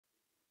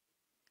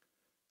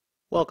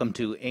Welcome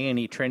to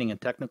A&E Training and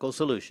Technical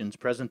Solutions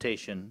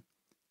presentation,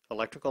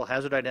 Electrical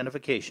Hazard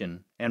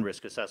Identification and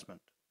Risk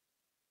Assessment.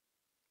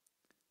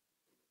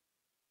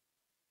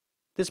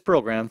 This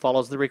program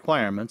follows the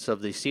requirements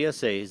of the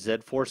CSA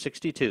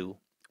Z462,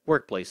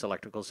 Workplace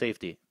Electrical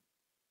Safety.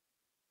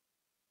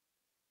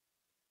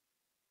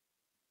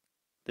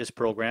 This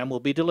program will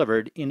be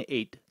delivered in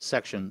 8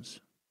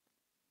 sections.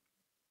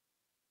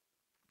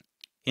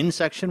 In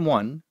Section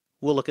 1,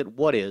 we'll look at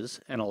what is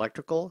an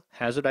electrical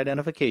hazard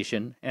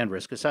identification and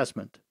risk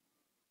assessment.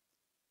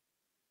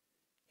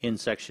 In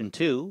Section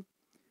 2,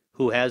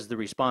 who has the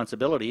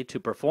responsibility to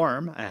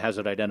perform a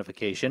hazard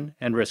identification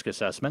and risk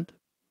assessment.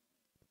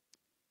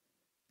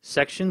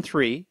 Section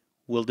 3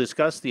 will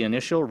discuss the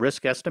initial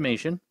risk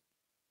estimation.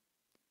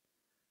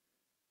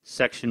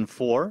 Section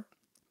 4,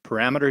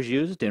 parameters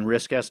used in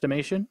risk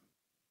estimation.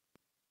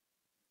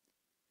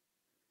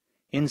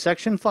 In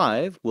Section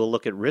 5, we'll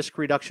look at risk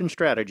reduction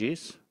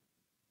strategies.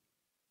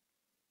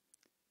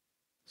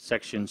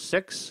 Section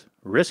 6,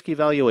 Risk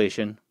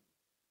Evaluation.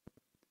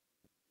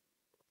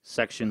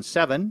 Section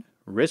 7,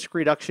 Risk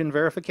Reduction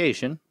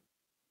Verification.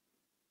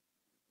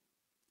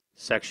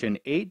 Section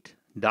 8,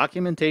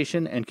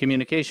 Documentation and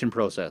Communication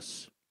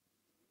Process.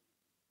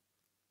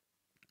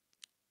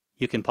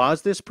 You can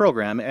pause this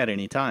program at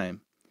any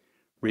time.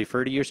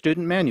 Refer to your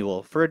student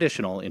manual for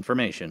additional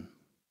information.